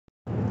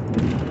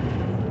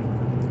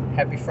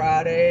Happy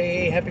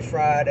Friday, happy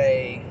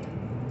Friday,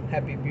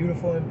 happy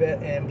beautiful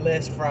and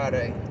blessed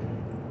Friday.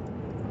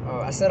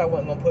 I said I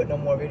wasn't gonna put no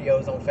more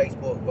videos on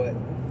Facebook, but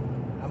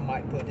I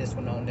might put this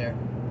one on there.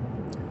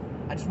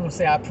 I just want to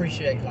say I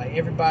appreciate like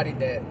everybody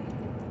that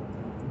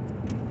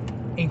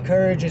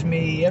encourages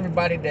me,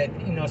 everybody that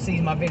sees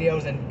my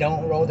videos and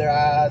don't roll their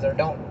eyes or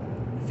don't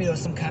feel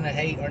some kind of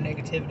hate or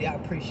negativity. I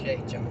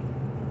appreciate y'all.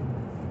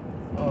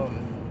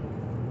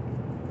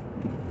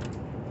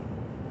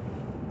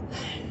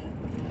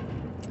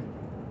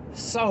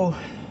 So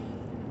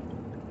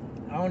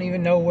I don't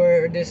even know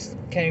where this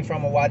came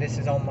from or why this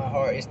is on my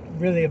heart. It's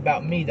really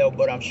about me though,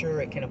 but I'm sure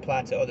it can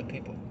apply to other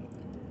people.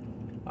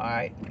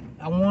 Alright.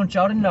 I want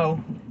y'all to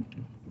know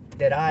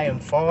that I am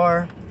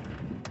far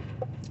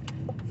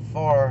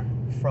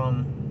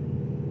from,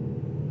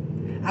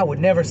 I would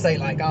never say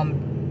like I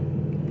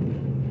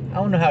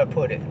don't know how to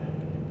put it.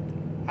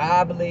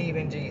 I believe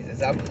in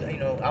Jesus. I'm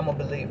a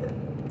believer.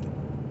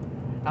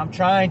 I'm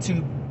trying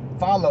to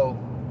follow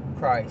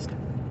Christ.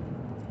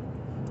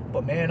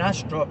 But man, I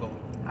struggle.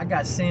 I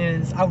got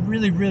sins. I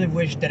really, really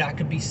wish that I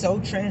could be so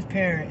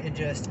transparent and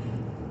just...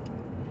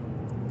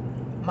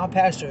 My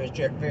pastor is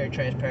very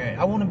transparent.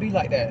 I want to be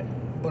like that.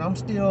 But I'm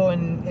still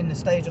in the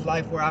stage of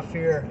life where I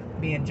fear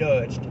being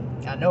judged.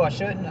 I know I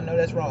shouldn't. I know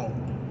that's wrong.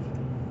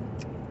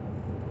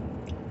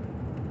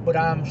 But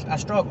I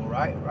struggle,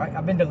 right?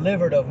 I've been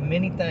delivered of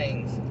many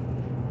things.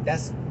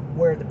 That's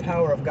where the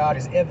power of God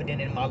is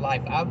evident in my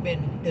life. I've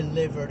been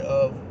delivered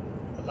of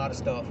a lot of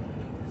stuff.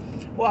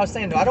 Well, I was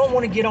saying though, I don't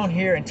want to get on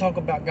here and talk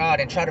about God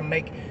and try to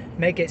make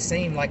it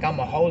seem like I'm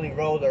a holy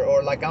roller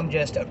or like I'm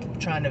just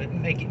trying to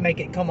make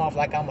it come off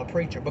like I'm a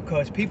preacher,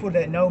 because people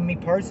that know me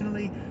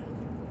personally,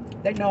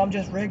 they know I'm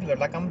just regular,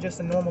 like I'm just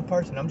a normal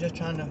person. I'm just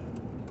trying to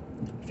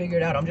figure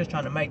it out. I'm just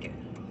trying to make it.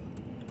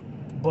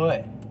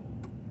 But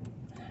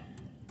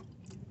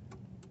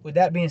with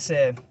that being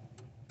said,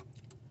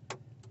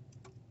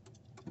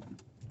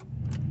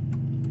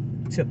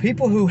 to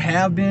people who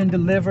have been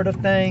delivered of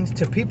things,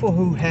 to people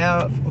who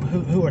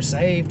are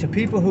saved, to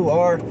people who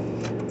are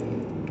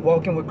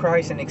walking with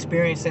Christ and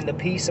experiencing the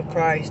peace of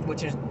Christ,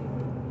 which is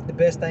the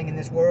best thing in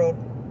this world,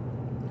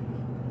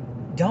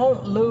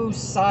 don't lose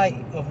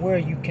sight of where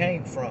you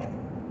came from.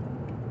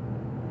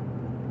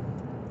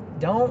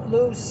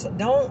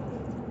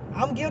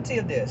 I'm guilty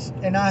of this,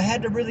 and I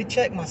had to really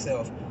check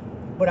myself,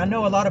 but I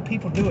know a lot of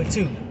people do it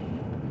too.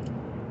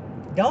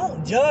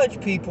 Don't judge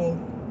people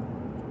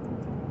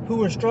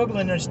who are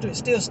struggling or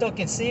still stuck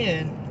in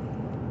sin.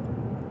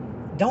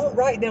 Don't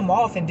write them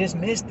off and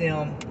dismiss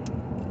them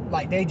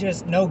like they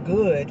just no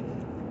good,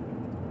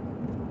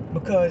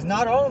 because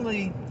not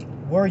only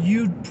were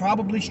you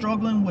probably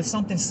struggling with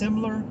something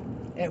similar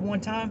at one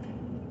time,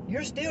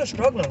 you're still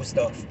struggling with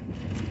stuff.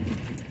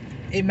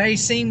 It may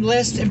seem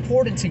less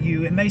important to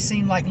you. It may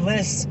seem like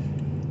less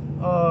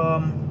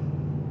of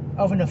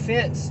an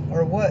offense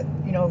or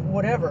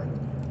whatever.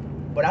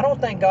 But I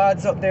don't think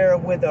God's up there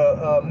with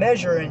a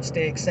measuring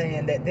stick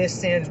saying that this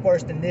sin's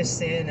worse than this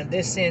sin and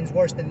this sin's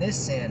worse than this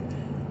sin.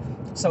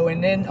 So,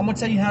 and then I'm going to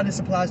tell you how this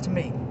applies to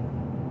me.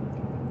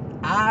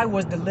 I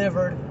was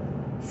delivered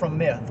from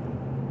meth.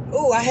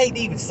 Ooh, I hate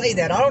to even say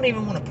that. I don't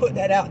even want to put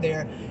that out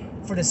there,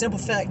 for the simple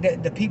fact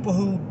that the people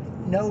who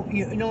know,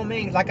 you know what I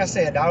mean? Like I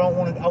said, I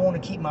want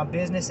to keep my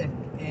business and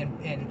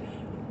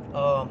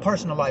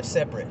personal life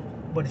separate.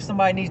 But if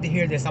somebody needs to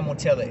hear this, I'm going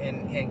to tell it.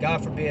 And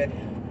God forbid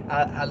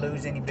I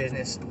lose any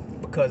business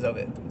because of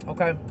it.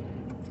 Okay?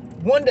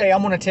 One day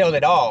I'm going to tell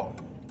it all.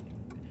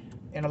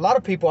 And a lot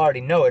of people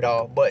already know it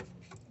all. But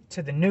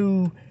to the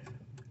new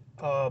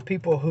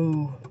people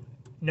who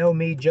know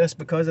me just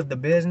because of the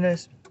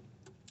business,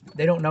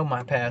 they don't know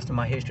my past and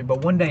my history.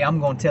 But one day I'm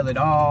going to tell it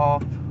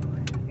all.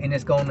 And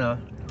it's going to,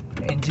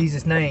 in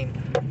Jesus' name,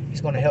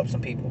 it's going to help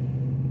some people.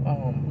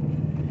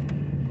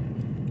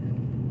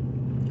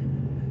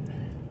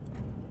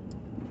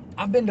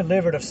 I've been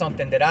delivered of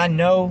something that I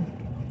know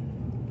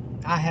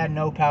I had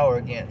no power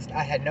against.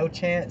 I had no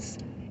chance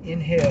in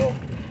hell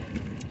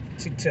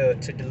to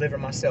deliver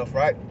myself,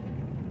 right?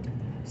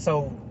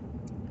 So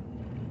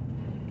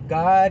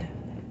God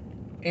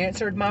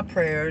answered my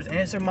prayers,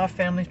 answered my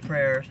family's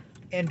prayers,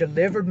 and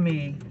delivered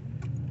me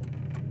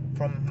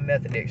from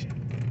meth addiction.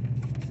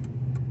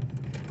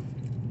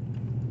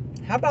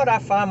 How about I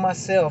find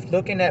myself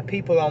looking at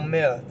people on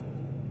meth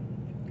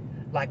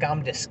like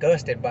I'm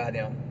disgusted by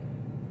them?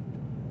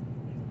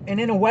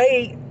 And in a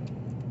way,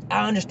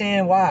 I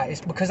understand why.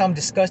 It's because I'm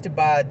disgusted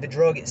by the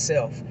drug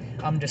itself.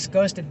 I'm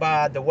disgusted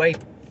by the way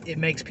it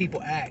makes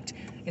people act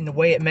and the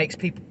way it makes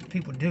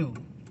people do.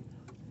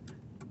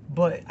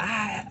 But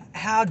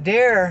how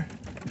dare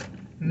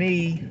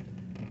me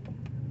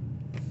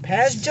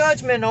pass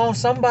judgment on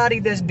somebody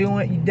that's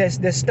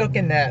stuck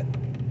in that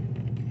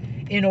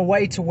in a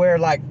way to where,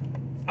 like,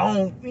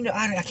 I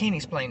can't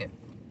explain it.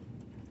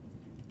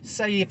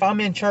 Say if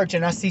I'm in church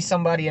and I see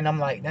somebody and I'm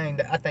like,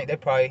 dang, I think they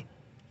probably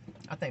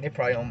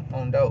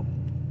on dope.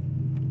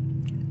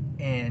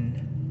 And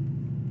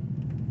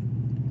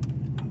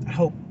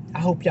I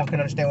hope y'all can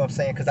understand what I'm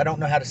saying, because I don't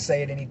know how to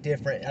say it any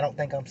different. I don't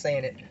think I'm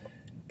saying it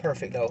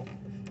perfect though.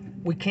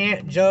 We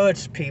can't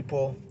judge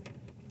people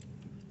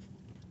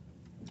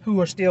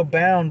who are still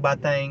bound by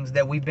things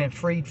that we've been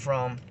freed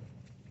from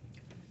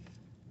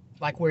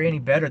like we're any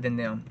better than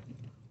them.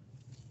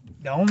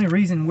 The only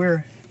reason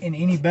we're in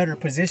any better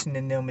position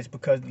than them is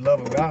because of the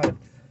love of God.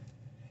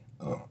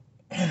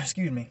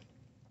 Excuse me.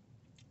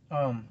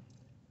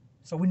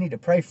 So we need to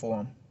pray for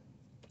them.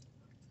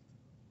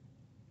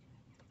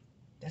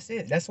 That's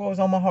it. That's what was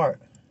on my heart.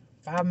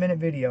 5-minute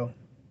video.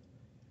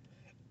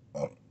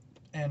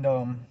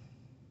 And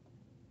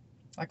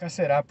like I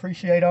said, I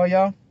appreciate all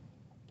y'all.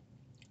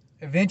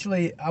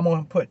 Eventually,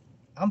 I'm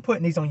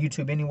putting these on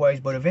YouTube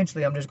anyways, but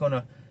eventually I'm just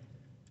gonna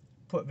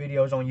put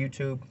videos on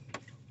YouTube.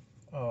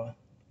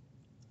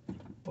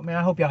 But man,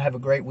 I hope y'all have a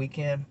great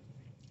weekend.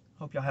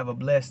 Hope y'all have a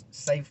blessed,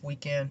 safe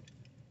weekend.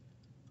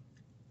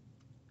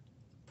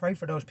 Pray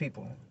for those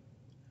people.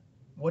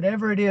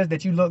 Whatever it is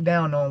that you look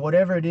down on,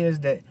 whatever it is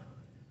that,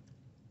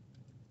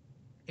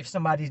 if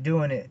somebody's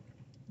doing it,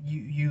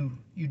 you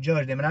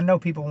judge them. And I know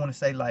people want to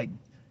say like,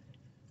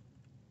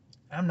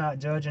 I'm not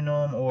judging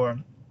them, or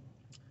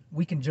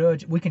we can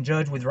judge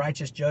with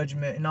righteous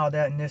judgment and all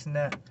that and this and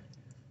that.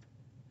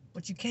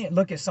 But you can't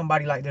look at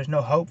somebody like there's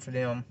no hope for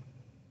them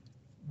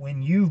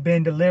when you've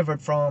been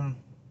delivered from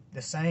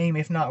the same,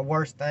 if not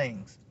worse,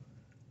 things.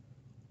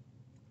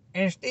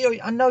 And still,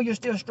 I know you're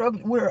still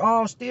struggling. We're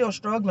all still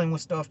struggling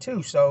with stuff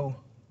too. So,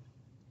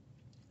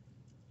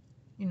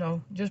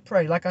 just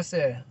pray. Like I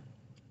said,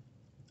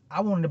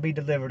 I wanted to be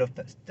delivered of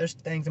this. There's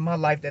things in my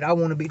life that I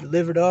want to be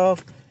delivered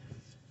of.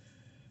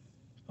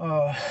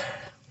 And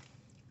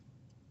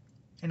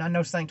I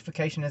know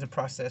sanctification is a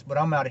process, but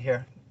I'm out of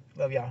here.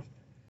 Love y'all.